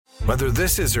Whether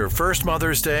this is her first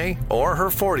Mother's Day or her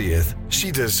 40th, she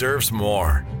deserves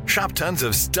more. Shop tons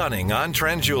of stunning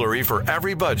on-trend jewelry for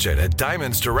every budget at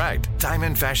Diamonds Direct.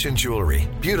 Diamond fashion jewelry,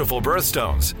 beautiful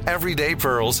birthstones, everyday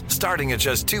pearls starting at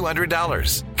just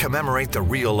 $200. Commemorate the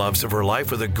real loves of her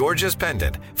life with a gorgeous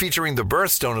pendant featuring the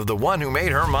birthstone of the one who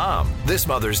made her mom. This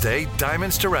Mother's Day,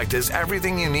 Diamonds Direct is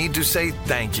everything you need to say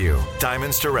thank you.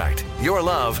 Diamonds Direct. Your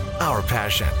love, our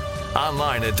passion.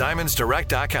 Online at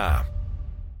diamondsdirect.com.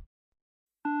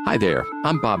 Hi there,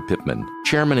 I'm Bob Pittman,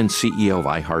 Chairman and CEO of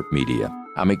iHeartMedia.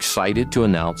 I'm excited to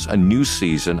announce a new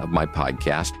season of my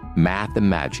podcast, Math and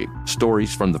Magic,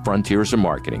 Stories from the Frontiers of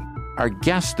Marketing. Our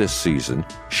guests this season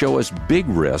show us big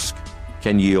risk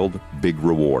can yield big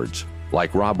rewards,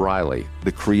 like Rob Riley,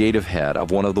 the creative head of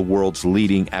one of the world's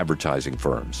leading advertising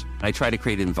firms. I try to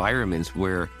create environments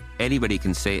where anybody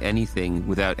can say anything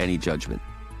without any judgment.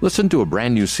 Listen to a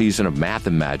brand new season of Math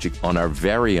and Magic on our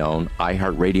very own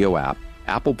iHeartRadio app,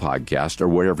 Apple Podcast, or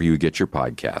wherever you get your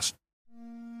podcast.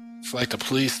 It's like the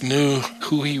police knew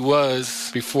who he was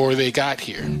before they got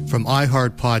here. From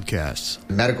iHeart Podcasts.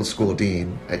 The medical school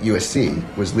dean at USC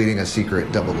was leading a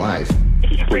secret double life.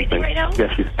 Is she breathing right now?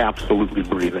 Yes, she's absolutely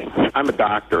breathing. I'm a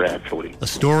doctor, actually. A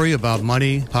story about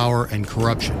money, power, and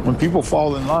corruption. When people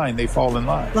fall in line, they fall in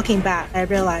line. Looking back, I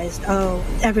realized,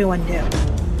 everyone knew.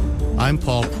 I'm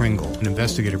Paul Pringle, an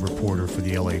investigative reporter for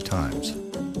the LA Times.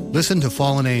 Listen to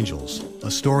Fallen Angels,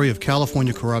 a story of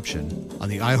California corruption on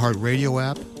the iHeartRadio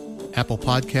app, Apple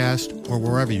Podcast, or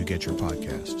wherever you get your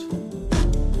podcasts.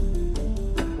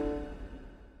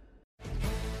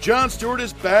 Jon Stewart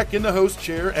is back in the host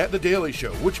chair at The Daily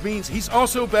Show, which means he's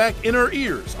also back in our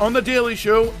ears on The Daily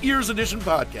Show Ears Edition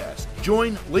podcast.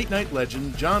 Join late-night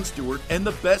legend Jon Stewart and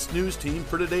the best news team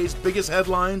for today's biggest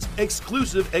headlines,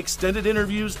 exclusive extended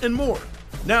interviews, and more.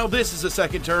 Now this is a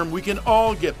second term we can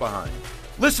all get behind.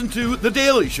 Listen to The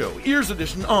Daily Show Ears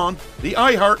Edition on the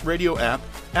iHeartRadio app,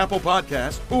 Apple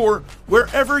Podcasts, or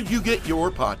wherever you get your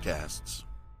podcasts.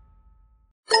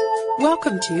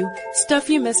 Welcome to Stuff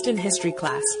You Missed in History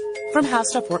Class from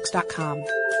HowStuffWorks.com.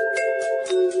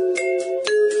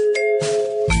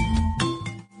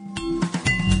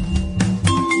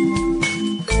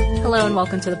 Hello and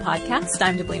welcome to the podcast.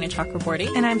 I'm Deblina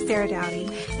Chakraborty. And I'm Sarah Dowdy.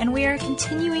 And we are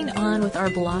continuing on with our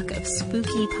block of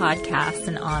spooky podcasts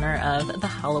in honor of the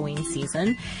Halloween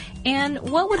season. And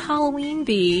what would Halloween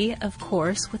be, of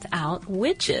course, without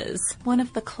witches? One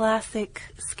of the classic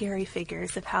scary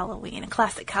figures of Halloween. A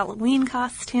classic Halloween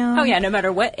costume. Oh, yeah, no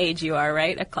matter what age you are,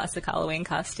 right? A classic Halloween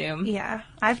costume. Yeah,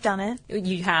 I've done it.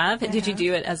 You have? Did you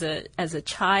do it as a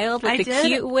child with the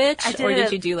cute witch? Or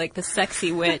did you do like the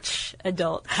sexy witch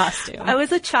adult costume? I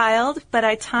was a child, but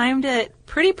I timed it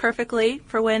pretty perfectly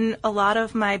for when a lot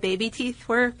of my baby teeth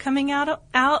were coming out.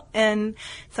 And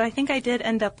so I think I did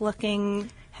end up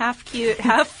looking half cute,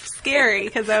 half scary,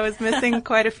 because I was missing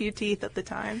quite a few teeth at the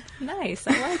time. Nice.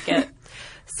 I like it.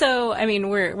 So, I mean,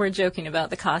 we're joking about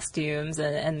the costumes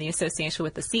and the association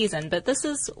with the season, but this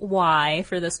is why,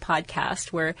 for this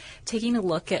podcast, we're taking a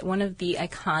look at one of the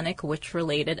iconic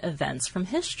witch-related events from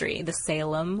history, the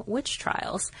Salem witch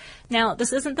trials. Now,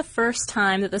 this isn't the first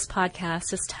time that this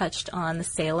podcast has touched on the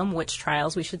Salem witch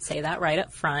trials. We should say that right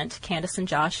up front. Candace and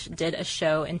Josh did a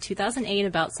show in 2008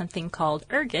 about something called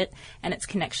Urget and its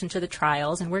connection to the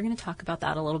trials, and we're going to talk about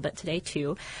that a little bit today,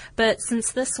 too. But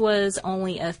since this was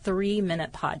only a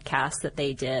 3-minute podcast that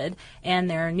they did, and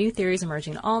there are new theories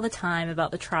emerging all the time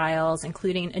about the trials,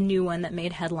 including a new one that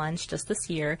made headlines just this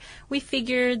year, we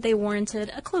figured they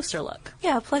warranted a closer look.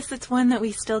 Yeah, plus it's one that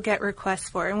we still get requests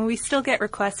for, and when we still get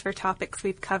requests for topics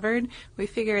we've covered, we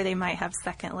figure they might have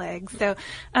second legs. So,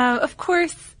 of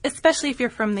course, especially if you're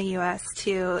from the U.S.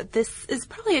 too, this is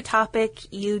probably a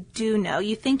topic you do know.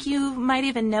 You think you might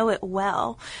even know it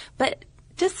well, but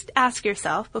just ask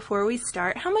yourself before we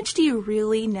start, how much do you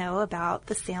really know about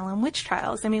the Salem witch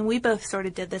trials? I mean, we both sort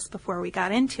of did this before we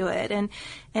got into it,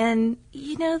 and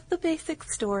you know the basic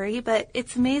story, but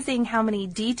it's amazing how many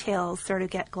details sort of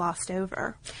get glossed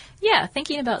over. Yeah,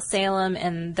 thinking about Salem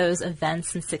and those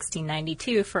events in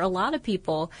 1692, for a lot of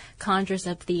people, conjures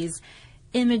up these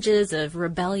images of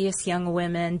rebellious young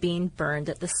women being burned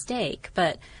at the stake,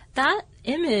 but that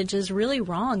image is really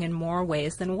wrong in more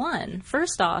ways than one.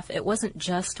 First off, it wasn't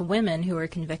just women who were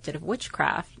convicted of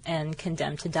witchcraft and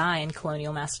condemned to die in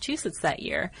colonial Massachusetts that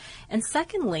year. And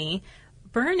secondly,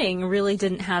 burning really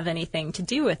didn't have anything to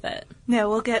do with it. No,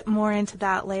 we'll get more into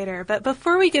that later. But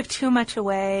before we give too much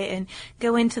away and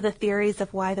go into the theories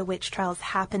of why the witch trials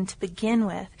happened to begin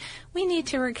with, we need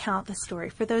to recount the story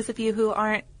for those of you who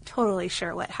aren't totally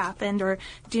sure what happened or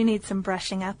do need some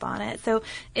brushing up on it. So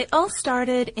it all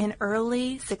started in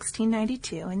early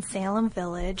 1692 in Salem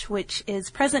Village, which is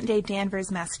present-day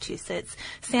Danvers, Massachusetts.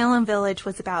 Salem Village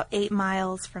was about 8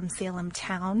 miles from Salem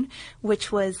Town,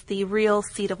 which was the real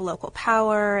seat of local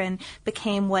power and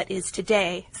became what is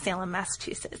today Salem,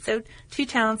 Massachusetts. So 2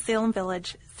 towns, Salem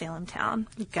Village, Salem Town.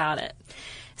 Got it.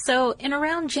 So in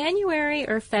around January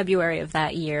or February of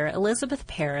that year, Elizabeth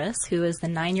Parris, who is the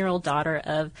 9-year-old daughter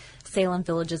of Salem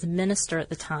Village's minister at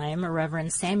the time,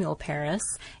 Reverend Samuel Parris,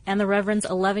 and the Reverend's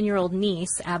 11-year-old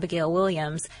niece, Abigail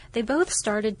Williams, they both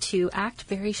started to act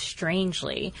very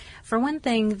strangely. For one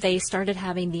thing, they started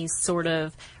having these sort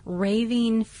of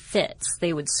raving fits.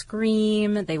 They would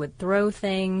scream, they would throw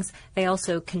things. They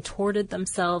also contorted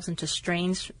themselves into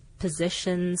strange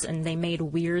positions, and they made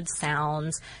weird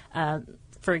sounds.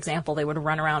 For example, they would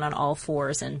run around on all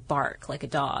fours and bark like a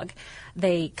dog.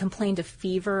 They complained of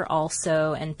fever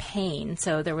also and pain,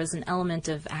 so there was an element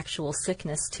of actual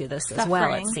sickness to this as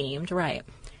well, it seemed. Right.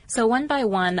 So one by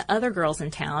one, other girls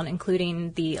in town,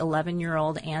 including the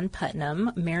 11-year-old Ann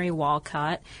Putnam, Mary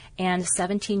Walcott, and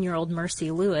 17-year-old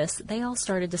Mercy Lewis, they all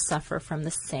started to suffer from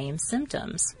the same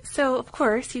symptoms. So, of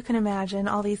course, you can imagine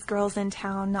all these girls in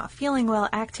town not feeling well,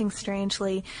 acting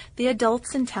strangely. The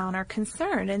adults in town are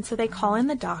concerned, and so they call in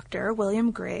the doctor,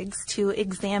 William Griggs, to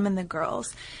examine the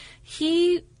girls.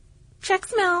 He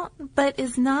checks them out, but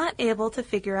is not able to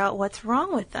figure out what's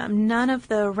wrong with them. None of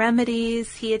the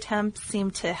remedies he attempts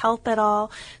seem to help at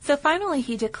all. So finally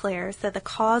he declares that the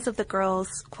cause of the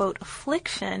girls' quote,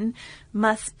 affliction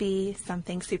must be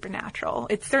something supernatural.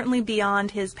 It's certainly beyond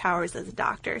his powers as a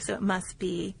doctor, so it must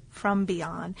be from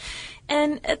beyond.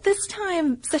 And at this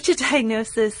time, such a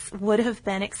diagnosis would have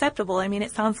been acceptable. I mean,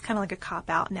 it sounds kind of like a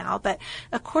cop-out now, but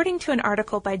according to an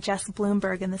article by Jess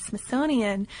Bloomberg in the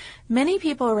Smithsonian, many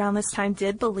people around this time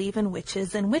did believe in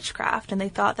witches and witchcraft, and they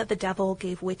thought that the devil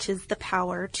gave witches the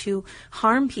power to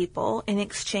harm people in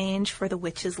exchange for the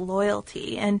witches'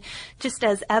 loyalty. And just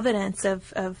as evidence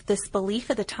of this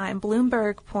belief at the time,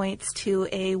 Bloomberg points to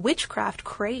a witchcraft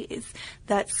craze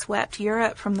that swept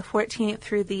Europe from the 14th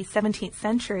through the 17th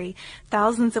century.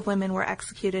 Thousands of women were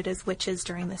executed as witches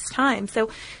during this time.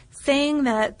 So saying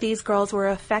that these girls were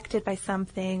affected by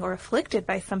something or afflicted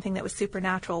by something that was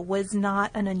supernatural was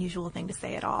not an unusual thing to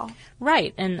say at all.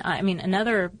 Right. And I mean,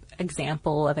 another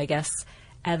example of, I guess,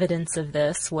 evidence of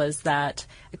this was that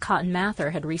Cotton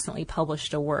Mather had recently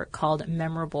published a work called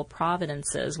Memorable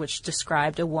Providences, which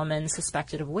described a woman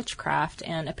suspected of witchcraft,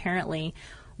 and apparently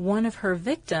one of her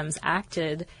victims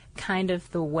acted kind of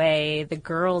the way the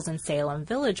girls in Salem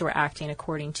Village were acting,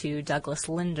 according to Douglas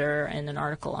Linder in an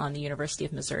article on the University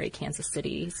of Missouri Kansas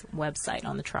City's website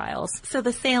on the trials. So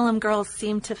the Salem girls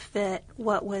seemed to fit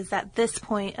what was at this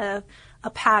point a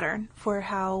pattern for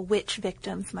how witch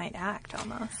victims might act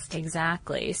almost.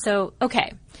 Exactly. So,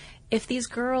 okay. If these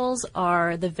girls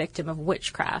are the victim of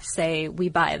witchcraft, say we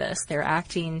buy this, they're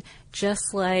acting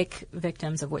just like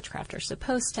victims of witchcraft are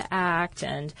supposed to act,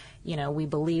 and, you know, we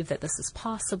believe that this is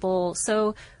possible.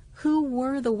 So who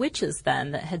were the witches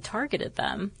then that had targeted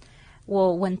them?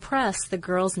 Well, when pressed, the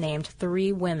girls named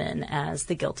 3 women as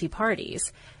the guilty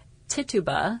parties.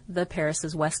 Tituba, the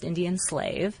Parris' West Indian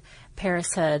slave.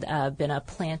 Parris had been a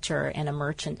planter and a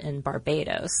merchant in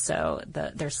Barbados, so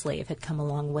their slave had come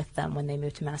along with them when they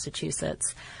moved to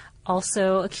Massachusetts.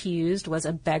 Also accused was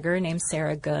a beggar named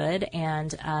Sarah Good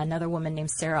and another woman named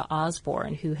Sarah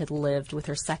Osborne, who had lived with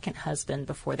her second husband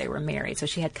before they were married. So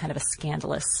she had kind of a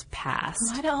scandalous past.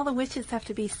 Why do all the witches have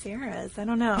to be Sarahs? I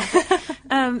don't know.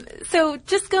 So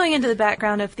just going into the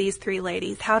background of these 3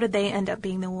 ladies, how did they end up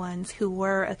being the ones who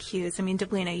were accused? I mean,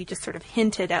 Deblina, you just sort of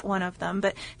hinted at one of them,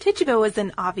 but Tituba was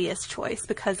an obvious choice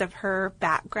because of her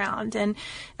background. And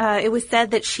it was said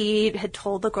that she had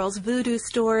told the girls voodoo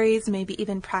stories, maybe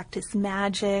even practiced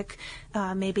magic.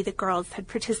 Maybe the girls had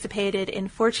participated in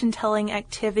fortune-telling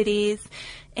activities,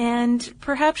 and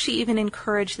perhaps she even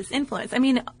encouraged this influence. I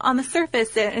mean, on the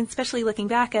surface, and especially looking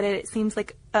back at it, it seems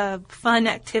like fun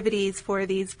activities for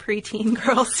these preteen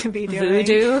girls to be doing.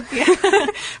 Voodoo? Yeah.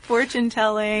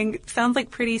 Fortune-telling. Sounds like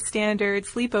pretty standard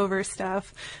sleepover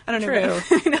stuff. I don't know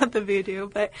about the voodoo,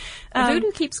 but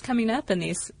voodoo keeps coming up in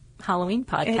these Halloween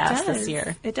podcast this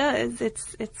year. It does.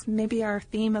 It's maybe our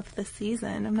theme of the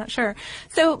season. I'm not sure.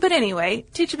 So, but anyway,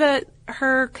 Tituba,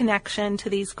 her connection to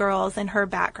these girls and her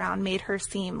background made her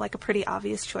seem like a pretty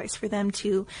obvious choice for them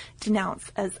to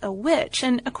denounce as a witch.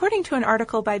 And according to an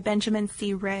article by Benjamin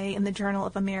C. Ray in the Journal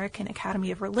of American Academy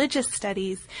of Religious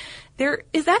Studies, there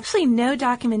is actually no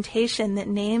documentation that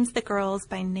names the girls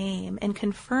by name and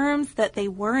confirms that they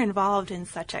were involved in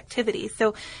such activities.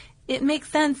 So it makes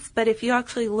sense, but if you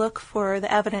actually look for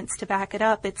the evidence to back it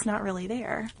up, it's not really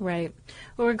there. Right.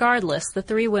 Well, regardless, the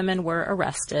 3 women were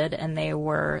arrested and they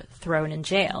were thrown in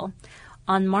jail.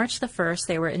 On March the 1st,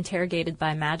 they were interrogated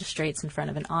by magistrates in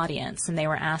front of an audience, and they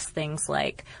were asked things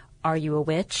like, "Are you a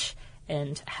witch?"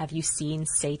 and "Have you seen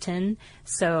Satan?"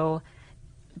 So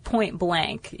point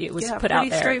blank, it was put out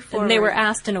there. And they were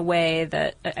asked in a way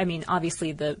that, I mean,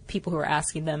 obviously the people who were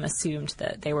asking them assumed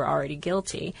that they were already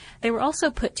guilty. They were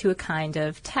also put to a kind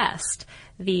of test.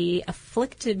 The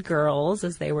afflicted girls,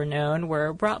 as they were known,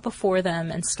 were brought before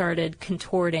them and started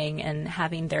contorting and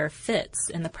having their fits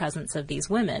in the presence of these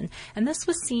women. And this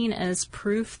was seen as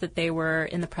proof that they were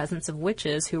in the presence of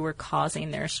witches who were causing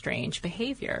their strange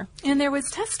behavior. And there was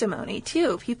testimony,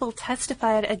 too. People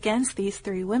testified against these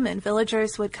 3 women.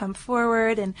 Villagers would come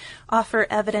forward and offer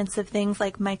evidence of things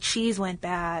like, my cheese went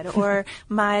bad, or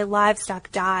my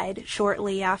livestock died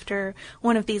shortly after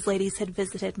one of these ladies had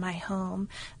visited my home.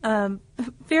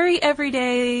 Very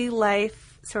everyday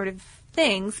life sort of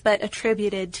things, but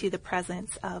attributed to the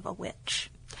presence of a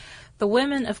witch. The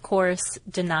women, of course,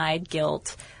 denied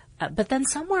guilt, but then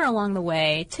somewhere along the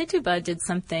way, Tituba did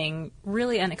something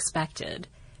really unexpected.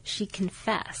 She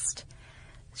confessed.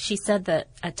 She said that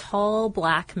a tall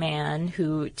black man,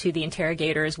 who to the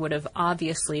interrogators would have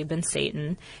obviously been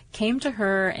Satan, came to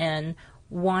her and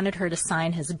wanted her to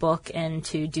sign his book and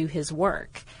to do his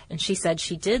work. And she said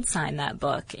she did sign that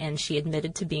book, and she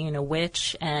admitted to being a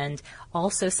witch, and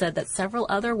also said that several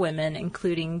other women,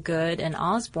 including Good and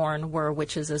Osborne, were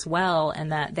witches as well, and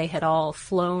that they had all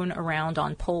flown around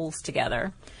on poles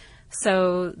together.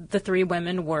 So the 3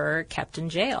 women were kept in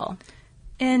jail.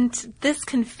 And this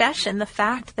confession, the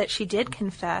fact that she did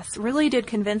confess, really did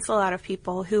convince a lot of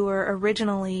people who were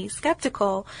originally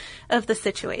skeptical of the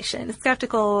situation,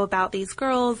 skeptical about these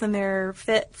girls and their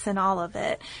fits and all of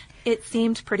it. It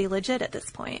seemed pretty legit at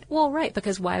this point. Well, right,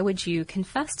 because why would you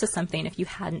confess to something if you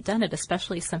hadn't done it,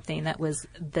 especially something that was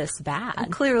this bad?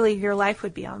 And clearly your life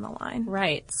would be on the line.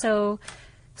 Right. So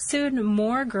soon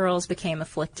more girls became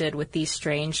afflicted with these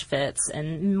strange fits,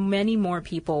 and many more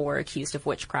people were accused of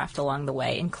witchcraft along the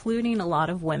way, including a lot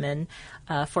of women.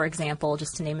 For example,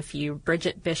 just to name a few,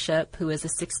 Bridget Bishop, who is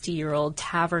a 60-year-old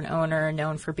tavern owner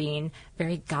known for being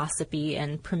very gossipy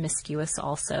and promiscuous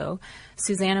also.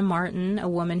 Susanna Martin, a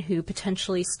woman who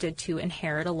potentially stood to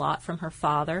inherit a lot from her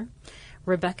father.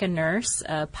 Rebecca Nurse,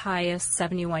 a pious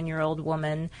 71-year-old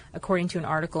woman, according to an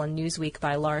article in Newsweek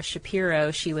by Laura Shapiro,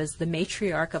 she was the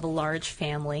matriarch of a large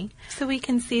family. So we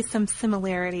can see some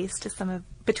similarities to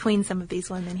between some of these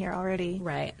women here already.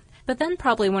 Right. But then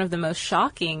probably one of the most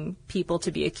shocking people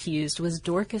to be accused was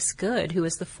Dorcas Good, who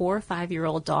was the 4 or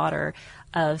 5-year-old daughter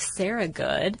of Sarah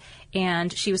Good,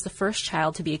 and she was the first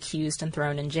child to be accused and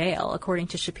thrown in jail. According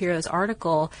to Shapiro's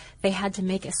article, they had to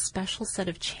make a special set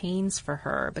of chains for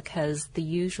her because the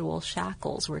usual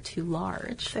shackles were too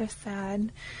large. So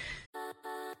sad.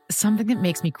 Something that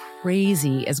makes me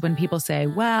crazy is when people say,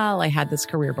 well, I had this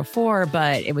career before,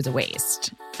 but it was a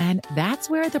waste. And that's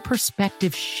where the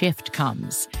perspective shift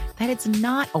comes, that it's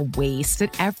not a waste,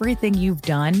 that everything you've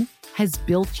done has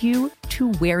built you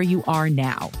to where you are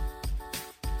now.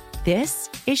 This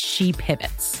is She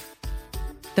Pivots,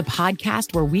 the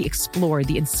podcast where we explore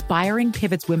the inspiring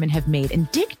pivots women have made and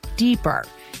dig deeper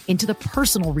into the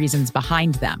personal reasons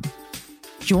behind them.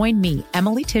 Join me,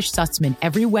 Emily Tish Sussman,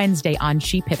 every Wednesday on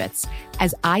She Pivots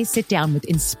as I sit down with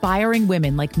inspiring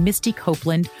women like Misty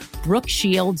Copeland, Brooke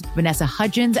Shields, Vanessa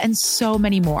Hudgens, and so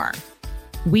many more.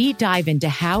 We dive into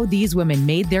how these women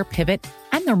made their pivot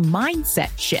and their mindset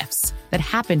shifts that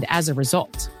happened as a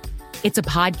result. It's a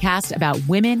podcast about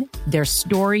women, their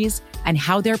stories, and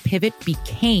how their pivot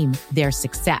became their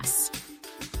success.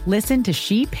 Listen to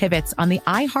She Pivots on the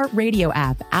iHeartRadio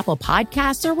app, Apple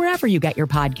Podcasts, or wherever you get your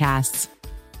podcasts.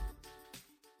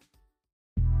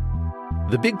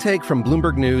 The Big Take from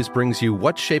Bloomberg News brings you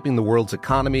what's shaping the world's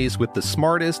economies with the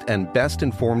smartest and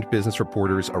best-informed business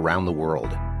reporters around the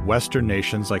world. Western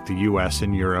nations like the U.S.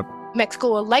 and Europe. Mexico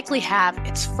will likely have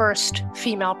its first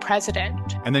female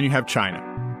president. And then you have China.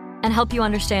 And help you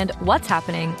understand what's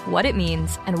happening, what it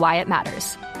means, and why it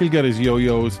matters. He'll get his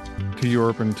yo-yos to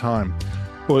Europe in time.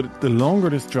 But the longer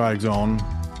this drags on,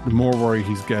 the more worry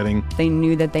he's getting. They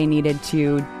knew that they needed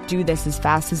to do this as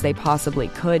fast as they possibly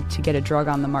could to get a drug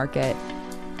on the market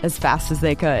as fast as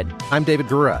they could. I'm David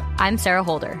Gura. I'm Sarah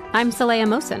Holder. I'm Saleha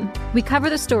Mohsen. We cover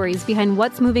the stories behind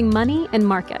what's moving money and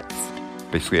markets.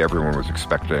 Basically, everyone was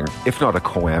expecting, if not a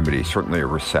calamity, certainly a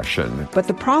recession. But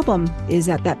the problem is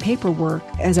that paperwork,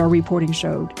 as our reporting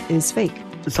showed, is fake.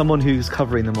 As someone who's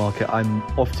covering the market, I'm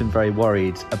often very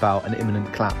worried about an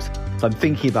imminent collapse. So I'm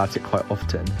thinking about it quite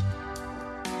often.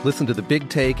 Listen to The Big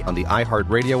Take on the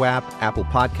iHeartRadio app, Apple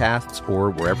Podcasts, or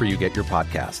wherever you get your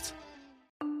podcasts.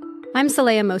 I'm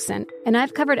Saleha Mohsin, and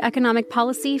I've covered economic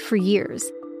policy for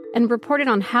years and reported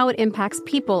on how it impacts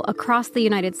people across the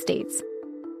United States.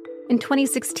 In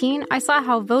 2016, I saw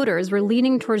how voters were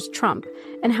leaning towards Trump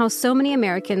and how so many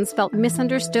Americans felt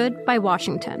misunderstood by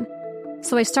Washington.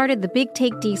 So I started The Big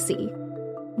Take DC.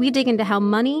 We dig into how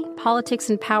money, politics,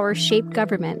 and power shape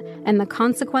government and the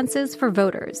consequences for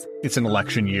voters. It's an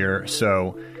election year,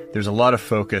 so there's a lot of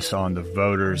focus on the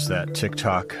voters that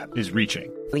TikTok is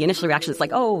reaching. The initial reaction is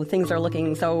like, oh, things are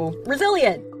looking so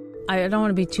resilient. I don't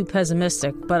want to be too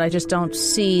pessimistic, but I just don't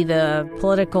see the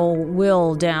political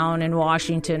will down in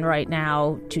Washington right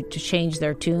now to change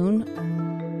their tune.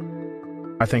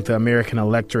 I think the American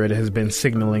electorate has been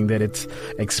signaling that it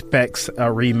expects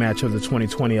a rematch of the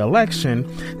 2020 election.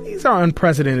 These are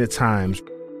unprecedented times.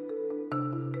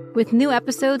 With new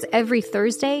episodes every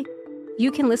Thursday,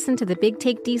 you can listen to The Big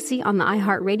Take DC on the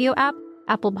iHeartRadio app,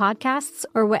 Apple Podcasts,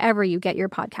 or wherever you get your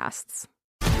podcasts.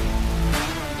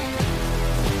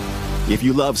 If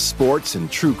you love sports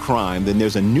and true crime, then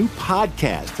there's a new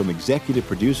podcast from executive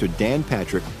producer Dan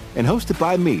Patrick and hosted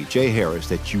by me, Jay Harris,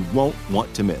 that you won't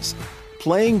want to miss.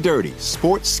 Playing Dirty: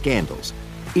 Sports Scandals.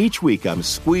 Each week, I'm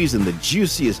squeezing the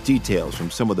juiciest details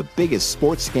from some of the biggest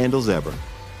sports scandals ever.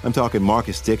 I'm talking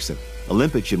Marcus Dixon,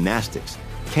 Olympic gymnastics,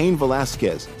 Cain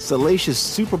Velasquez, salacious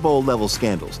Super Bowl-level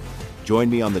scandals. Join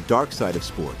me on the dark side of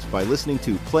sports by listening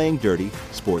to Playing Dirty: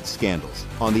 Sports Scandals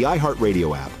on the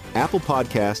iHeartRadio app, Apple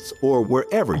Podcasts, or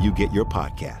wherever you get your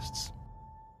podcasts.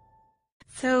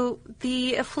 So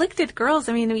the afflicted girls,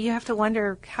 I mean, you have to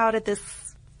wonder, how did this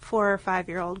 4 or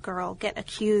 5-year-old girl get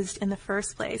accused in the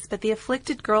first place? But the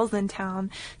afflicted girls in town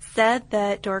said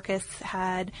that Dorcas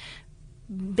had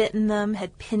bitten them,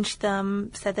 had pinched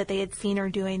them, said that they had seen her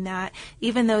doing that,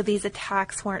 even though these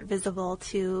attacks weren't visible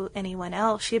to anyone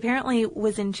else. She apparently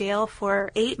was in jail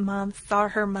for 8 months, saw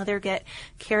her mother get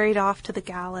carried off to the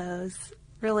gallows.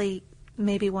 Really,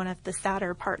 maybe one of the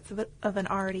sadder parts of an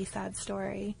already sad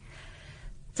story.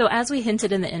 So as we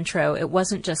hinted in the intro, it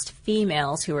wasn't just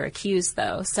females who were accused,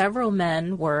 though. Several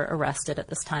men were arrested at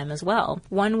this time as well.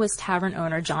 One was tavern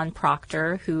owner John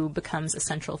Proctor, who becomes a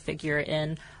central figure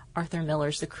in Arthur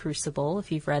Miller's The Crucible,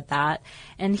 if you've read that.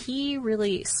 And he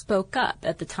really spoke up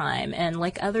at the time, and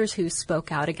like others who spoke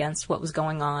out against what was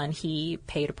going on, he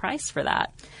paid a price for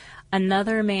that.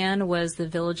 Another man was the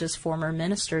village's former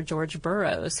minister, George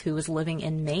Burroughs, who was living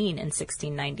in Maine in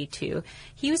 1692.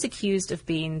 He was accused of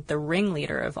being the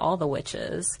ringleader of all the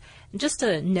witches. Just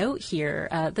a note here,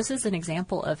 this is an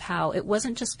example of how it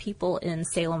wasn't just people in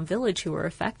Salem Village who were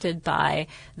affected by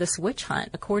this witch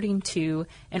hunt. According to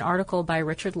an article by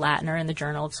Richard Latner in the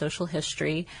Journal of Social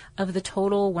History, of the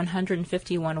total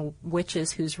 151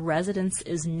 witches whose residence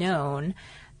is known,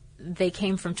 they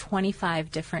came from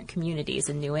 25 different communities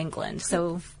in New England.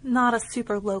 So it's not a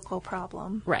super local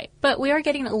problem. Right. But we are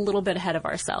getting a little bit ahead of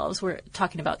ourselves. We're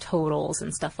talking about totals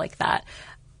and stuff like that.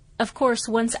 Of course,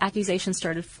 once accusations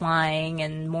started flying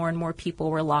and more people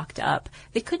were locked up,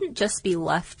 they couldn't just be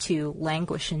left to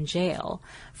languish in jail.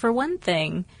 For one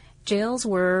thing, jails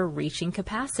were reaching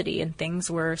capacity and things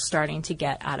were starting to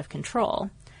get out of control.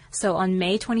 So on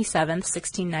May 27,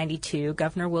 1692,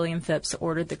 Governor William Phips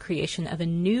ordered the creation of a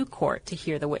new court to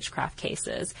hear the witchcraft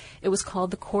cases. It was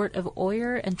called the Court of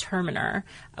Oyer and Terminer,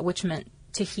 which meant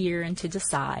to hear and to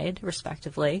decide,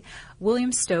 respectively.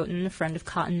 William Stoughton, a friend of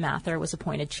Cotton Mather, was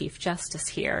appointed Chief Justice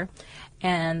here.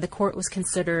 And the court was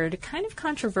considered kind of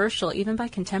controversial, even by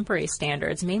contemporary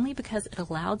standards, mainly because it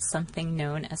allowed something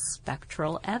known as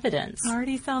spectral evidence.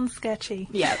 Already sounds sketchy.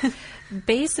 Yeah.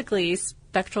 Basically,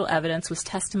 spectral evidence was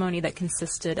testimony that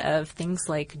consisted of things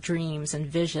like dreams and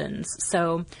visions.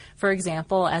 So, for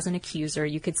example, as an accuser,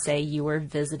 you could say you were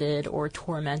visited or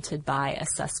tormented by a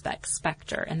suspect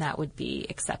specter, and that would be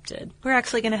accepted. We're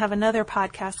actually going to have another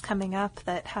podcast coming up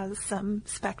that has some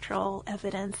spectral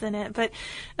evidence in it. But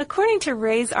according to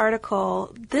Ray's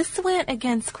article, this went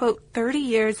against, quote, 30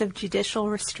 years of judicial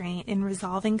restraint in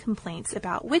resolving complaints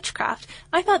about witchcraft.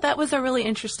 I thought that was a really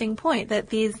interesting point, that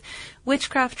these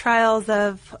witchcraft trials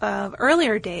of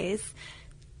earlier days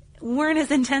weren't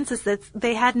as intense as this.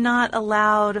 They had not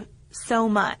allowed so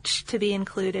much to be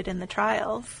included in the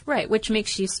trials. Right, which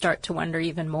makes you start to wonder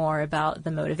even more about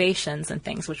the motivations and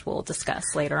things, which we'll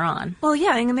discuss later on. Well,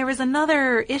 yeah, and there was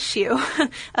another issue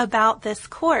about this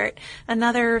court.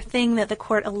 Another thing that the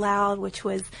court allowed, which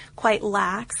was quite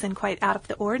lax and quite out of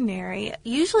the ordinary.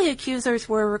 Usually accusers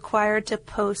were required to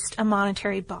post a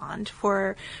monetary bond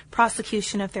for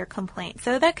prosecution of their complaint.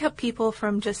 So that kept people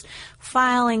from just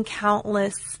filing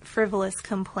countless frivolous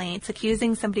complaints,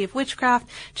 accusing somebody of witchcraft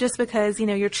just because,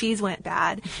 your cheese went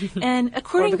bad. And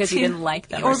according or because you didn't like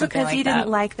them. Or because you didn't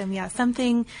like them, yeah.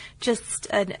 Something, just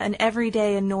an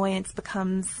everyday annoyance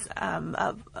becomes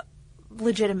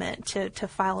legitimate to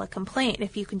file a complaint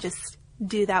if you can just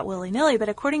do that willy-nilly. But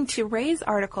according to Ray's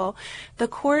article, the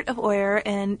Court of Oyer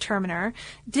and Terminer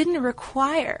didn't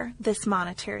require this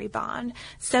monetary bond.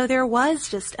 So there was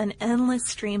just an endless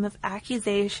stream of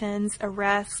accusations,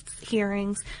 arrests,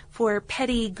 hearings for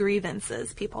petty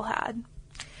grievances people had.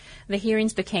 The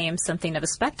hearings became something of a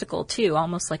spectacle, too,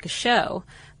 almost like a show,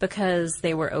 because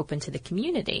they were open to the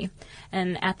community.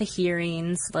 And at the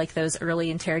hearings, like those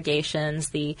early interrogations,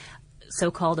 the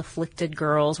so-called afflicted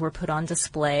girls were put on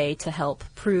display to help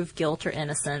prove guilt or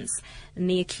innocence, and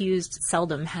the accused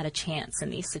seldom had a chance in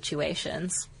these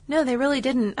situations. No, they really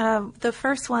didn't. The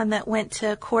first one that went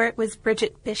to court was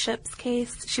Bridget Bishop's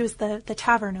case. She was the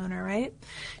tavern owner, right?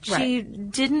 She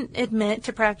didn't admit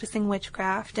to practicing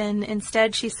witchcraft, and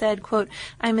instead she said, quote,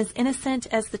 "I'm as innocent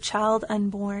as the child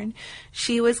unborn."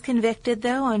 She was convicted,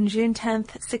 though, on June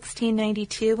 10th,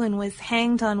 1692, and was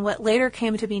hanged on what later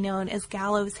came to be known as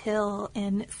Gallows Hill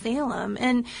in Salem.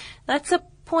 And that's a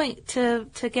point to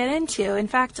get into. In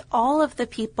fact, all of the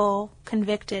people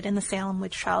convicted in the Salem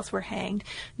witch trials were hanged.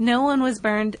 No one was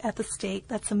burned at the stake.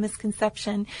 That's a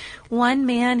misconception. One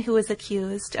man who was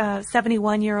accused,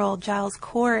 71-year-old Giles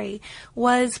Corey,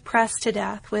 was pressed to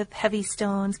death with heavy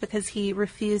stones because he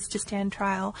refused to stand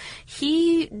trial.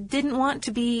 He didn't want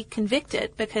to be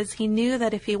convicted because he knew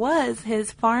that if he was,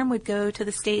 his farm would go to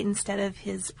the state instead of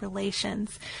his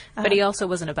relations. But he also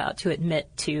wasn't about to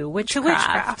admit to witchcraft. To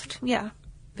witchcraft, yeah.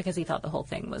 Because he thought the whole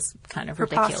thing was kind of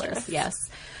ridiculous. Yes.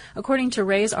 According to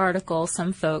Ray's article,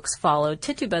 some folks followed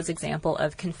Tituba's example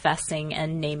of confessing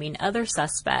and naming other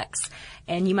suspects.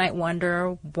 And you might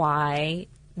wonder why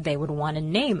they would want to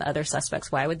name other suspects.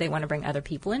 Why would they want to bring other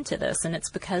people into this? And it's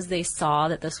because they saw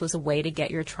that this was a way to get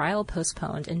your trial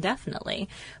postponed indefinitely.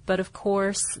 But of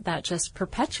course, that just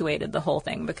perpetuated the whole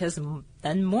thing because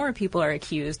then more people are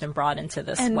accused and brought into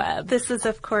this web. This is,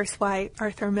 of course, why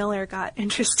Arthur Miller got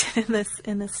interested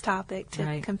in this topic,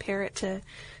 to compare it to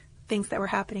things that were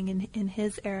happening in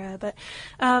his era. But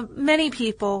many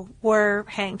people were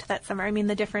hanged that summer. I mean,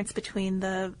 the difference between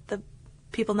the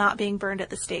people not being burned at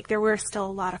the stake, there were still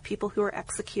a lot of people who were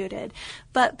executed.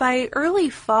 But by early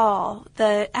fall,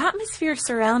 the atmosphere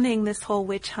surrounding this whole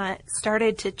witch hunt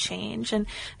started to change. And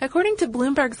according to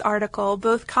Bloomberg's article,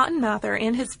 both Cotton Mather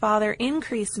and his father,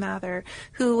 Increase Mather,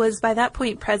 who was by that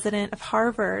point president of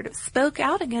Harvard, spoke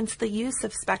out against the use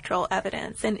of spectral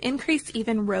evidence. And Increase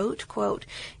even wrote, quote,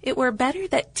 "It were better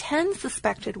that 10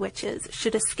 suspected witches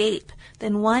should escape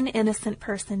than one innocent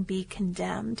person be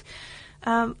condemned."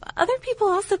 Other people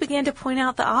also began to point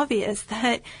out the obvious,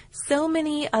 that so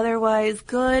many otherwise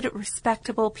good,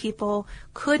 respectable people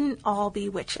couldn't all be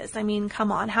witches. I mean,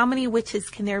 come on, how many witches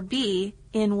can there be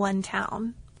in one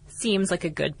town? Seems like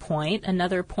a good point.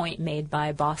 Another point made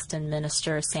by Boston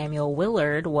minister Samuel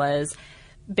Willard was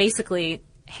basically,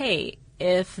 hey,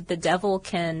 if the devil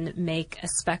can make a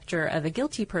specter of a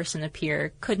guilty person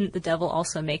appear, couldn't the devil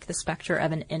also make the specter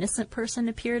of an innocent person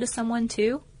appear to someone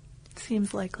too?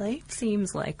 Seems likely.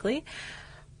 Seems likely.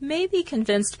 Maybe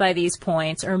convinced by these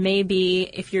points, or maybe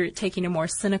if you're taking a more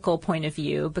cynical point of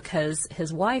view, because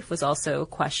his wife was also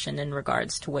questioned in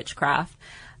regards to witchcraft,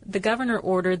 the governor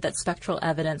ordered that spectral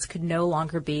evidence could no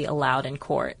longer be allowed in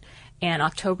court. And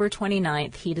October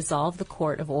 29th, he dissolved the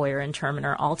Court of Oyer and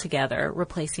Terminer altogether,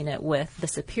 replacing it with the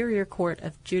Superior Court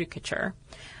of Judicature.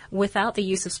 Without the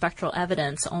use of spectral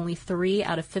evidence, only 3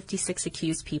 out of 56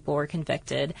 accused people were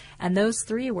convicted, and those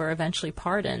 3 were eventually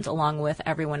pardoned, along with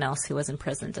everyone else who was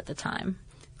imprisoned at the time.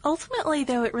 Ultimately,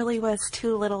 though, it really was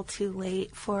too little too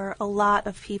late for a lot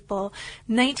of people.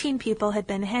 19 people had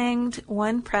been hanged,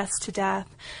 1 pressed to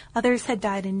death, others had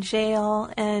died in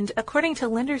jail, and according to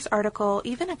Linder's article,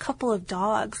 even a couple of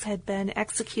dogs had been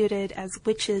executed as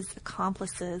witches'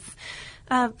 accomplices.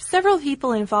 Several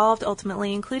people involved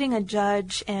ultimately, including a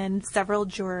judge and several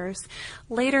jurors,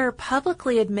 later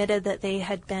publicly admitted that they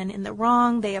had been in the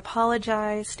wrong. They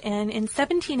apologized, and in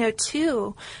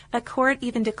 1702, a court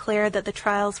even declared that the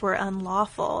trials were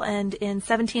unlawful. And in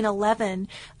 1711,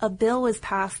 a bill was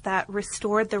passed that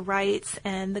restored the rights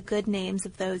and the good names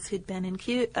of those who'd been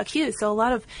accused. So a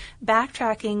lot of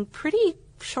backtracking pretty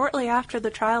shortly after the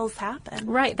trials happened.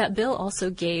 Right. That bill also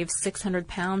gave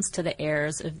 £600 to the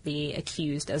heirs of the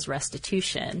accused as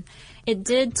restitution. It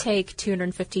did take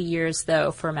 250 years,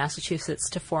 though, for Massachusetts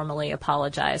to formally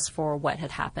apologize for what had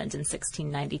happened in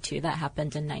 1692. That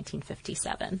happened in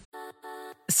 1957.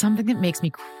 Something that makes me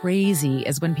crazy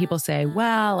is when people say,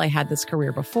 well, I had this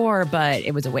career before, but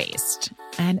it was a waste.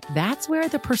 And that's where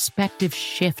the perspective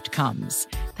shift comes,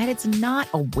 that it's not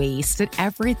a waste, that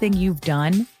everything you've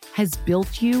done has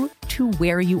built you to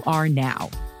where you are now.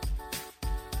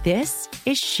 This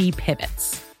is She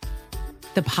Pivots,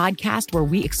 the podcast where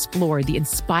we explore the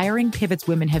inspiring pivots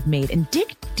women have made and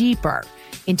dig deeper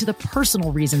into the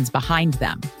personal reasons behind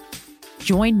them.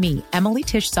 Join me, Emily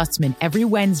Tish Sussman, every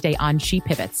Wednesday on She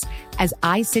Pivots as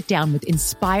I sit down with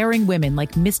inspiring women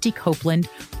like Misty Copeland,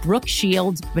 Brooke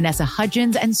Shields, Vanessa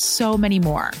Hudgens, and so many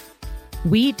more.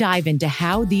 We dive into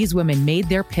how these women made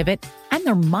their pivot and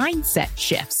their mindset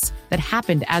shifts that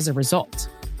happened as a result.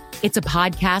 It's a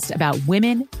podcast about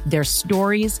women, their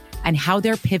stories, and how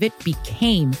their pivot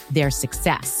became their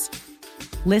success.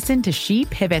 Listen to She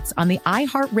Pivots on the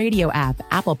iHeartRadio app,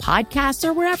 Apple Podcasts,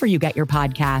 or wherever you get your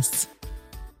podcasts.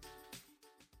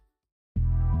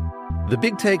 The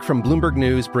Big Take from Bloomberg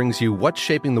News brings you what's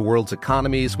shaping the world's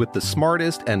economies with the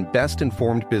smartest and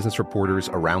best-informed business reporters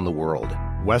around the world.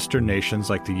 Western nations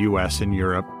like the U.S. and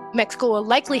Europe. Mexico will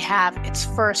likely have its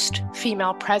first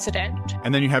female president.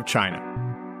 And then you have China.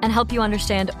 And help you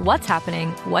understand what's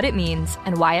happening, what it means,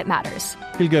 and why it matters.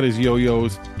 He'll get his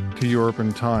yo-yos to Europe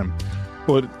in time.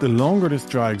 But the longer this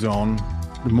drags on,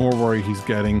 the more worry he's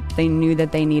getting. They knew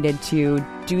that they needed to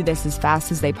do this as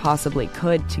fast as they possibly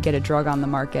could to get a drug on the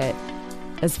market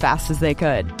as fast as they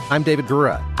could. I'm David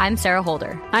Gura. I'm Sarah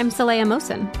Holder. I'm Saleha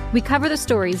Mohsen. We cover the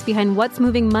stories behind what's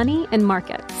moving money and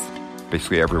markets.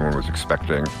 Basically, everyone was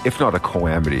expecting, if not a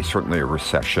calamity, certainly a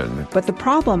recession. But the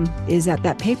problem is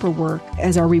that paperwork,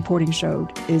 as our reporting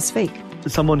showed, is fake.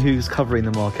 As someone who's covering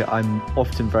the market, I'm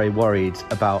often very worried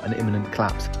about an imminent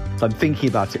collapse. So I'm thinking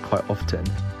about it quite often.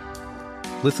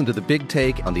 Listen to The Big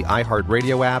Take on the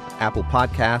iHeartRadio app, Apple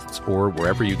Podcasts, or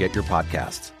wherever you get your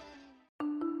podcasts.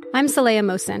 I'm Saleha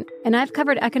Mohsen, and I've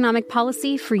covered economic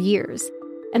policy for years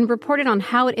and reported on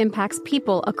how it impacts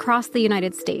people across the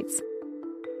United States.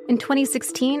 In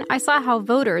 2016, I saw how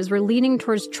voters were leaning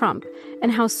towards Trump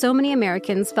and how so many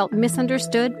Americans felt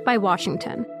misunderstood by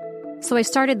Washington. So I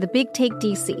started The Big Take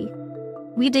DC.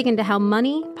 We dig into how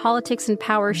money, politics, and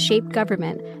power shape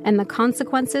government and the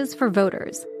consequences for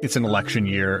voters. It's an election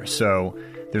year, so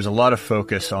there's a lot of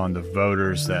focus on the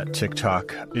voters that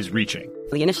TikTok is reaching.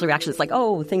 The initial reaction is like,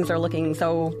 oh, things are looking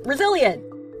so resilient.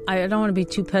 I don't want to be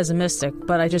too pessimistic,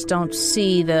 but I just don't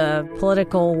see the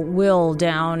political will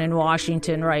down in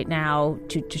Washington right now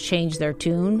to change their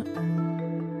tune.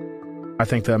 I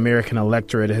think the American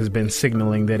electorate has been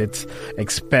signaling that it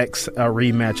expects a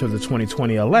rematch of the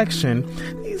 2020 election.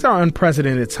 These are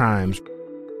unprecedented times.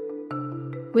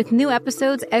 With new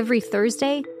episodes every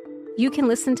Thursday, you can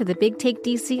listen to The Big Take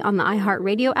DC on the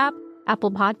iHeartRadio app,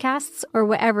 Apple Podcasts, or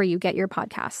wherever you get your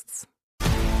podcasts.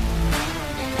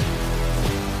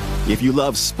 If you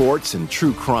love sports and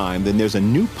true crime, then there's a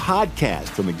new podcast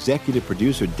from executive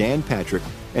producer Dan Patrick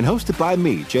and hosted by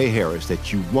me, Jay Harris,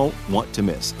 that you won't want to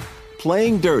miss.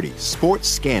 Playing Dirty: Sports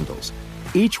Scandals.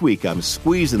 Each week, I'm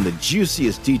squeezing the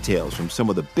juiciest details from some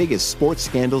of the biggest sports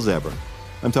scandals ever.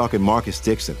 I'm talking Marcus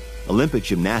Dixon, Olympic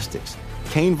gymnastics,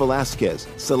 Cain Velasquez,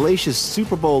 salacious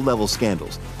Super Bowl-level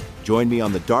scandals. Join me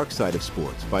on the dark side of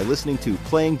sports by listening to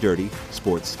Playing Dirty: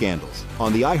 Sports Scandals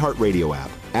on the iHeartRadio app,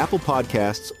 Apple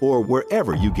Podcasts, or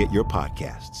wherever you get your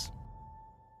podcasts.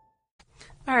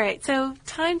 All right, so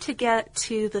time to get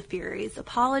to the theories.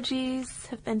 Apologies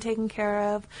have been taken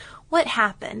care of. What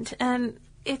happened? And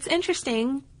it's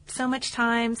interesting, so much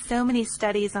time, so many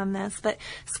studies on this, but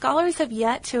scholars have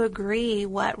yet to agree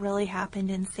what really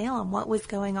happened in Salem, what was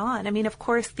going on. I mean, of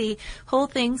course, the whole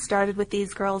thing started with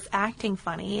these girls acting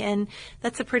funny, and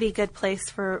that's a pretty good place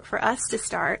for us to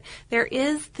start. There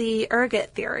is the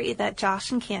ergot theory that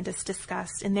Josh and Candace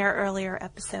discussed in their earlier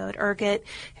episode. Ergot,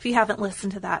 if you haven't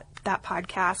listened to that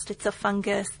podcast, it's a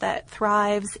fungus that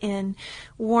thrives in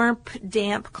warm,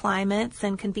 damp climates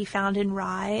and can be found in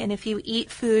rye. And if you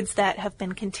eat foods that have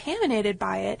been contaminated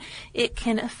by it, it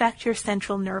can affect your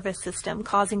central nervous system,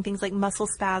 causing things like muscle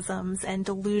spasms and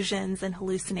delusions and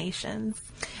hallucinations.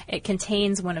 It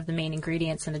contains one of the main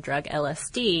ingredients in the drug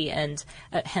LSD, and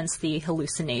hence the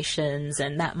hallucinations,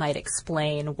 and that might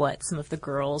explain what some of the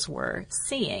girls were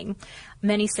seeing.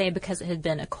 Many say because it had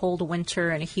been a cold winter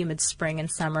and a humid spring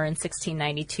and summer in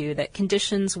 1692 that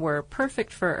conditions were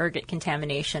perfect for ergot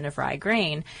contamination of rye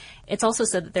grain. It's also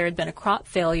said that there had been a crop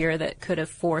failure that could have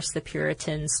forced the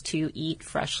Puritans to eat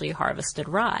freshly harvested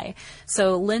rye.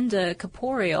 So Linda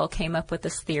Caporial came up with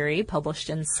this theory, published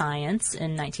in Science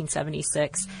in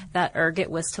 1976, that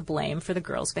ergot was to blame for the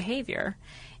girls' behavior.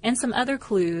 And some other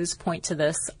clues point to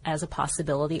this as a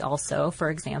possibility also. For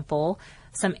example,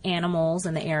 Some animals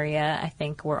in the area, I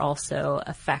think, were also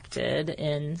affected.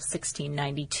 In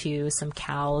 1692, some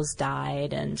cows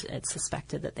died, and it's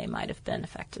suspected that they might have been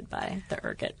affected by the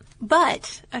ergot.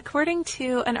 But according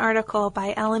to an article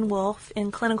by Ellen Wolf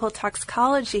in Clinical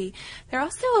Toxicology, there are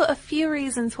also a few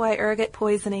reasons why ergot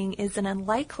poisoning is an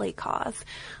unlikely cause.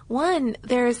 One,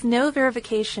 there is no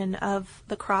verification of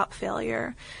the crop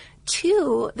failure.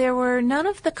 Two, there were none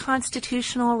of the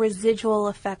constitutional residual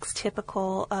effects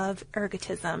typical of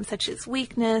ergotism, such as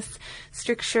weakness,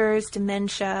 strictures,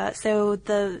 dementia, so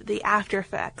the after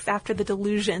effects, after the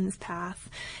delusions pass.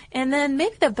 And then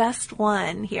maybe the best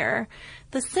one here,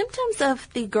 the symptoms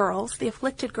of the girls, the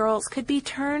afflicted girls, could be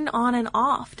turned on and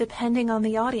off depending on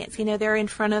the audience. You know, they're in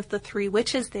front of the three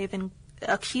witches they've been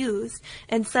accused,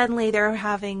 and suddenly they're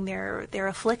having their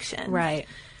affliction. Right.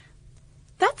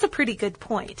 That's a pretty good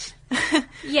point.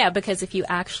 Yeah, because if you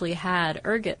actually had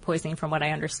ergot poisoning, from what I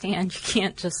understand, you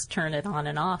can't just turn it on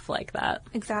and off like that.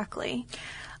 Exactly.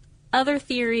 Other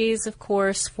theories, of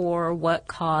course, for what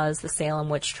caused the Salem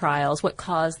witch trials, what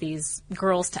caused these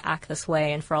girls to act this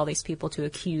way and for all these people to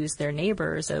accuse their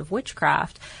neighbors of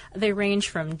witchcraft, they range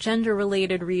from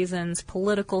gender-related reasons,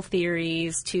 political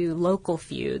theories, to local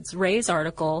feuds. Ray's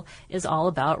article is all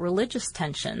about religious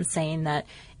tension, saying that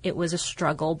it was a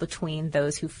struggle between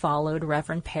those who followed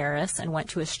Reverend Parris and went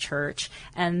to his church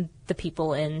and the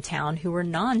people in town who were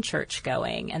non-church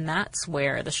going, and that's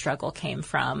where the struggle came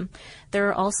from. There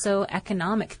are also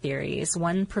economic theories.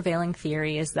 One prevailing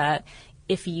theory is that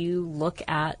if you look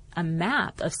at a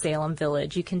map of Salem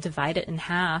Village, you can divide it in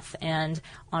half, and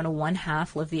on one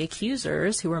half live the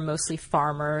accusers, who were mostly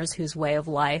farmers whose way of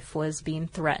life was being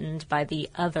threatened by the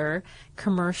other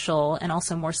commercial and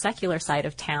also more secular side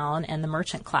of town and the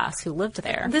merchant class who lived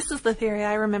there. This is the theory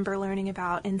I remember learning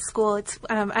about in school. It's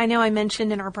I know I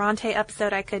mentioned in our Bronte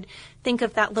episode I could think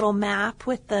of that little map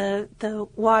with the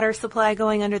water supply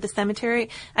going under the cemetery.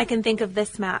 I can think of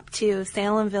this map too,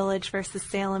 Salem Village versus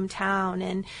Salem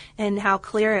Town, and how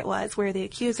clear it was where the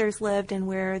accusers lived and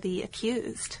where the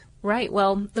accused. Right.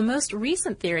 Well, the most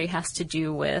recent theory has to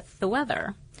do with the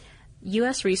weather.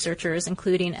 U.S. researchers,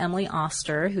 including Emily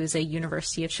Oster, who's a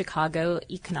University of Chicago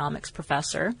economics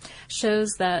professor, shows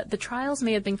that the trials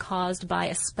may have been caused by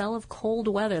a spell of cold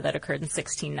weather that occurred in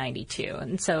 1692.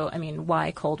 And so, I mean, why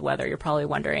cold weather, you're probably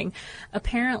wondering.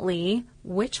 Apparently,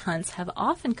 witch hunts have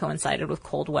often coincided with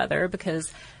cold weather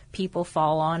because people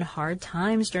fall on hard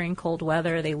times during cold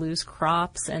weather, they lose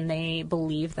crops, and they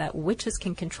believe that witches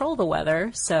can control the weather,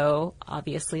 so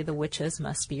obviously the witches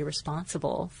must be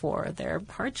responsible for their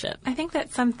hardship. I think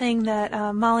that's something that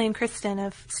Molly and Kristen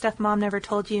of Stuff Mom Never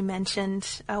Told You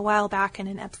mentioned a while back in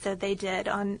an episode they did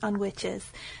on witches.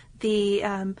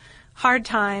 The hard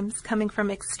times coming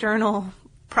from external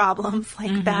problems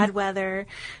like bad weather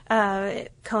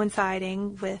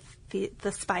coinciding with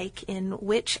the spike in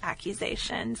witch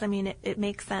accusations. I mean, it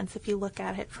makes sense if you look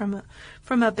at it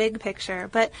from a big picture.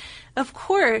 But of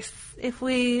course, if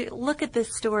we look at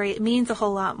this story, it means a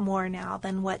whole lot more now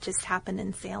than what just happened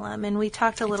in Salem. And we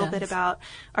talked a little bit about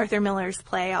Arthur Miller's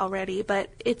play already, but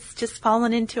it's just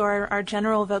fallen into our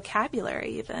general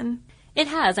vocabulary even. It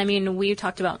has. I mean, we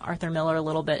talked about Arthur Miller a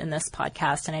little bit in this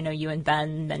podcast, and I know you and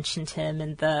Ben mentioned him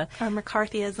in our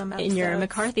McCarthyism episode. In your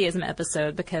McCarthyism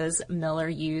episode, because Miller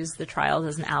used the trials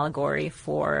as an allegory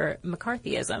for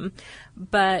McCarthyism.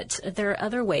 But there are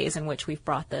other ways in which we've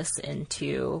brought this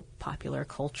into popular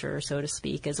culture, so to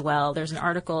speak, as well. There's an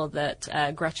article that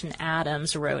Gretchen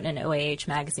Adams wrote in OAH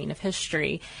Magazine of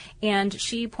History, and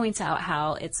she points out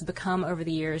how it's become over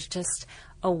the years just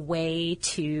a way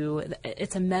to,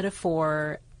 it's a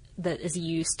metaphor that is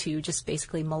used to just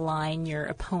basically malign your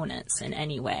opponents in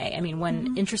any way. I mean,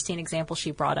 one interesting example she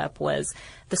brought up was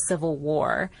the Civil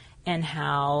War and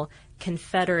how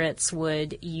Confederates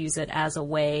would use it as a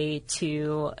way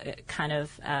to kind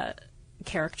of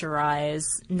characterize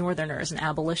Northerners and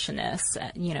abolitionists,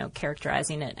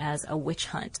 characterizing it as a witch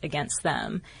hunt against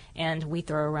them. And we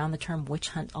throw around the term witch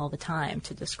hunt all the time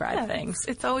to describe things.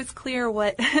 It's always clear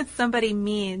what somebody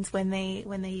means when they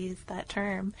use that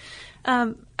term.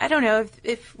 I don't know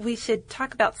if we should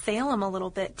talk about Salem a little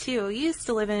bit too. You used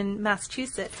to live in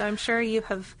Massachusetts, so I'm sure you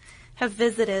have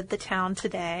visited the town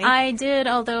today. I did,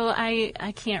 although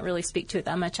I can't really speak to it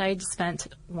that much. I just spent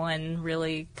one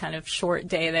really kind of short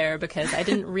day there because I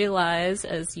didn't realize,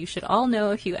 as you should all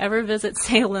know, if you ever visit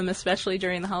Salem, especially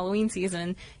during the Halloween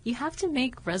season, you have to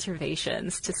make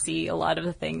reservations to see a lot of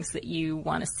the things that you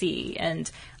want to see.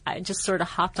 And I just sort of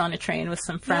hopped on a train with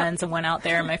some friends and went out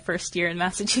there my first year in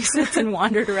Massachusetts and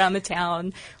wandered around the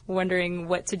town wondering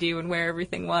what to do and where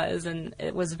everything was. And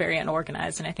it was very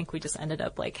unorganized. And I think we just ended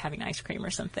up like having ice cream or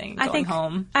something, going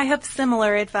home. I have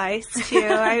similar advice too.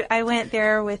 I went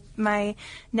there with my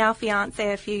now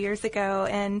fiance a few years ago,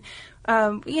 and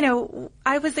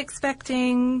I was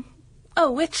expecting,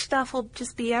 witch stuff will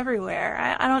just be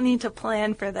everywhere. I don't need to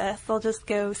plan for this. I'll just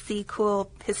go see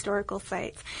cool historical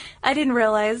sites. I didn't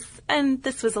realize, and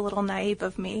this was a little naive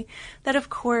of me, that of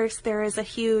course there is a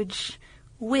huge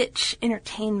witch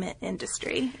entertainment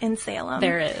industry in Salem.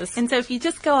 There is. And so if you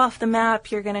just go off the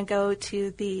map, you're going to go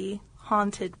to the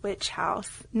haunted witch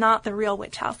house, not the real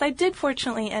witch house. I did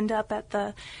fortunately end up at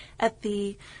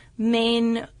the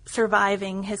main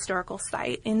surviving historical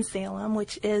site in Salem,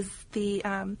 which is the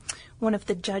one of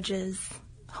the judges'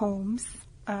 homes.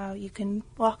 You can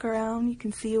walk around, you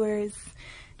can see where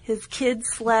his kids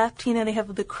slept. They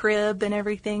have the crib and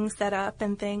everything set up,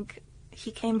 and think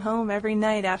he came home every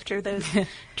night after those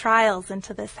trials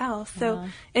into this house. So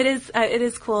it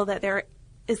is cool that there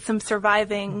is some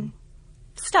surviving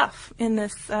stuff in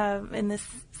this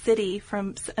city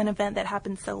from an event that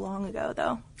happened so long ago,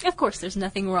 though. Of course, there's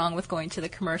nothing wrong with going to the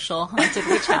commercial haunted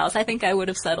witch house. I think I would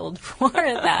have settled for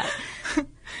that.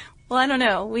 Well, I don't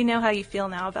know. We know how you feel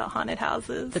now about haunted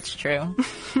houses. That's true.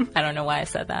 I don't know why I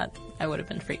said that. I would have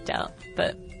been freaked out,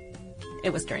 but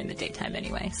it was during the daytime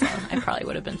anyway, so I probably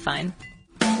would have been fine.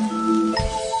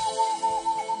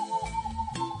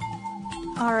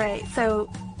 All right, so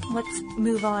let's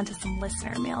move on to some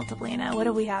listener mail, Deblina. What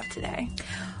do we have today?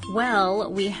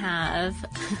 Well, we have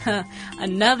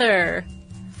another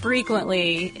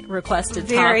frequently requested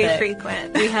Very topic.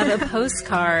 frequent. We have a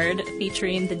postcard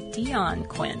featuring the Dion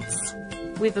Quints.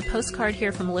 We have a postcard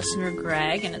here from listener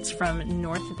Greg, and it's from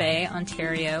North Bay,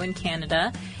 Ontario in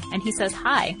Canada. And he says,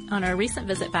 "Hi, on our recent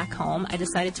visit back home, I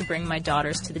decided to bring my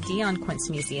daughters to the Dion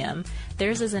Quints Museum.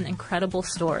 Theirs is an incredible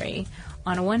story.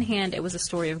 On one hand, it was a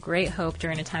story of great hope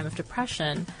during a time of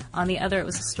depression. On the other, it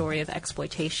was a story of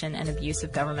exploitation and abuse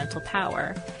of governmental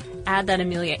power. Add that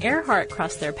Amelia Earhart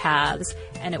crossed their paths,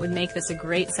 and it would make this a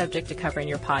great subject to cover in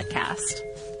your podcast."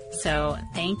 So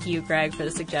thank you, Greg, for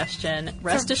the suggestion.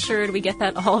 Rest assured, we get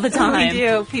that all the time. We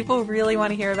do. People really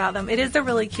want to hear about them. It is a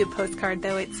really cute postcard,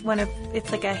 though. It's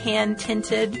like a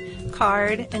hand-tinted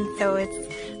card, and so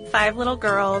it's 5 little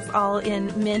girls all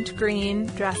in mint green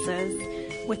dresses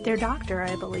with their doctor,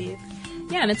 I believe.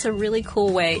 Yeah, and it's a really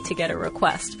cool way to get a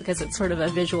request, because it's sort of a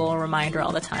visual reminder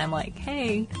all the time, like,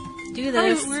 hey, do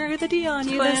this. Hi, we're the Dion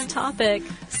Do Quints. this topic.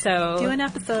 So do an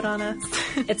episode on us.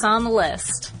 It's on the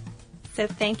list. So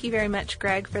thank you very much,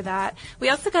 Greg, for that. We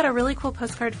also got a really cool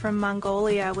postcard from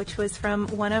Mongolia, which was from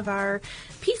one of our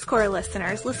Peace Corps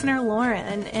listeners, listener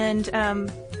Lauren. And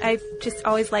I just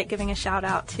always like giving a shout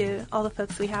out to all the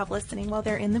folks we have listening while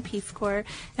they're in the Peace Corps.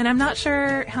 And I'm not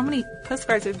sure how many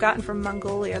postcards we've gotten from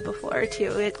Mongolia before,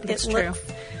 too. That's true.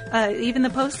 Even the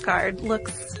postcard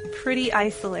looks pretty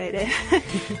isolated.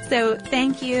 So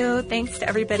thank you. Thanks to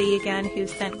everybody, again, who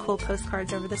sent cool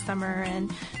postcards over the summer and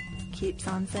keeps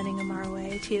on sending them our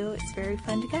way, too. It's very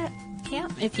fun to get. Yeah.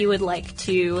 If you would like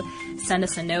to send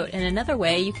us a note in another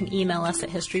way, you can email us at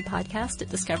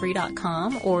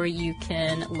historypodcast@discovery.com, or you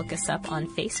can look us up on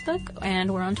Facebook,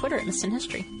 and we're on Twitter at Missed in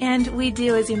History. And we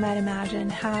do, as you might imagine,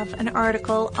 have an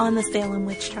article on the Salem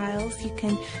witch trials. You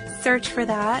can search for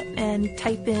that and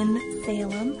type in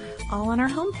Salem, all on our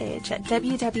homepage at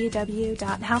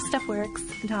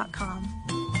www.howstuffworks.com.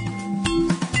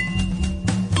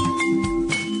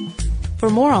 For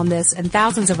more on this and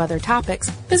thousands of other topics,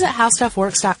 visit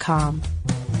howstuffworks.com.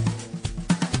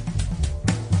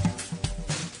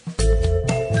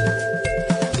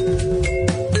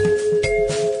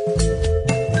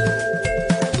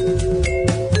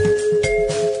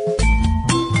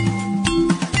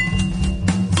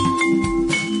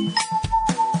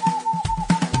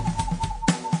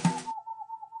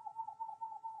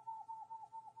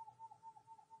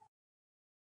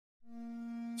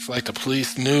 It's like the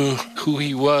police knew who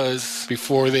he was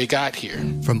before they got here.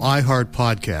 From iHeart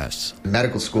Podcasts. The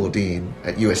medical school dean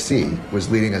at USC was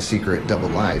leading a secret double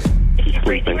life. He's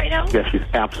breathing right now? Yes, he's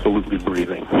absolutely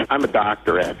breathing. I'm a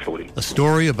doctor, actually. A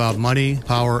story about money,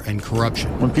 power, and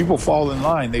corruption. When people fall in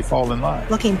line, they fall in line.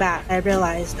 Looking back, I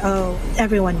realized,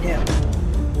 everyone knew.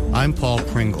 I'm Paul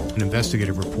Pringle, an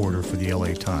investigative reporter for the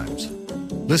LA Times.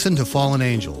 Listen to Fallen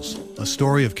Angels, a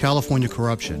story of California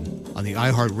corruption on the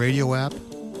iHeart Radio app,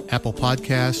 Apple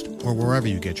Podcast, or wherever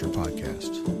you get your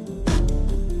podcasts.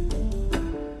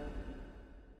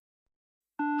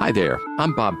 Hi there,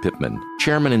 I'm Bob Pittman,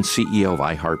 Chairman and CEO of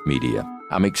iHeartMedia.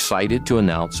 I'm excited to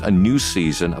announce a new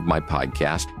season of my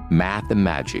podcast, Math and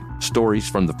Magic, Stories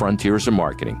from the Frontiers of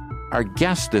Marketing. Our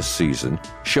guests this season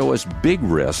show us big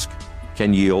risk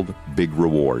can yield big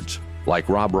rewards, like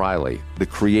Rob Riley, the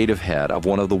creative head of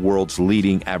one of the world's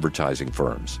leading advertising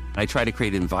firms. I try to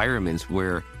create environments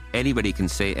where anybody can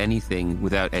say anything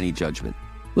without any judgment.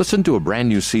 Listen to a brand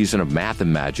new season of Math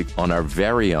and Magic on our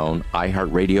very own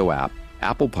iHeartRadio app,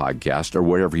 Apple Podcast, or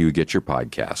wherever you get your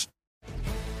podcast.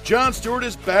 Jon Stewart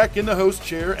is back in the host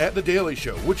chair at The Daily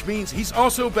Show, which means he's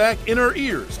also back in our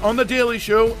ears on The Daily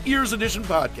Show Ears Edition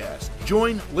podcast.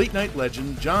 Join late-night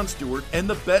legend Jon Stewart and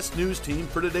the best news team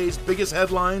for today's biggest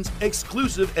headlines,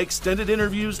 exclusive extended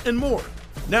interviews, and more.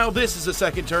 Now this is a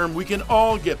second term we can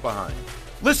all get behind.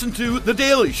 Listen to The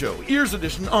Daily Show Ears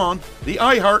Edition on the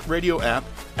iHeartRadio app,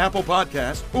 Apple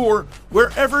Podcasts, or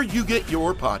wherever you get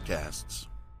your podcasts.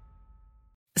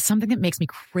 Something that makes me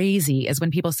crazy is when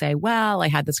people say, well, I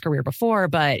had this career before,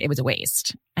 but it was a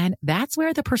waste. And that's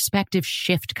where the perspective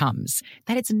shift comes,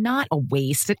 that it's not a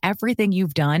waste, that everything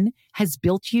you've done has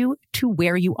built you to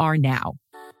where you are now.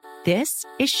 This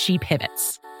is She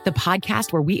Pivots, the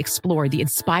podcast where we explore the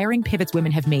inspiring pivots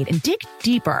women have made and dig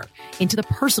deeper into the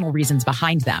personal reasons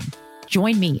behind them.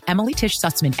 Join me, Emily Tish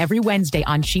Sussman, every Wednesday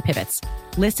on She Pivots.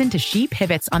 Listen to She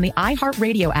Pivots on the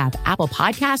iHeartRadio app, Apple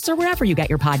Podcasts, or wherever you get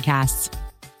your podcasts.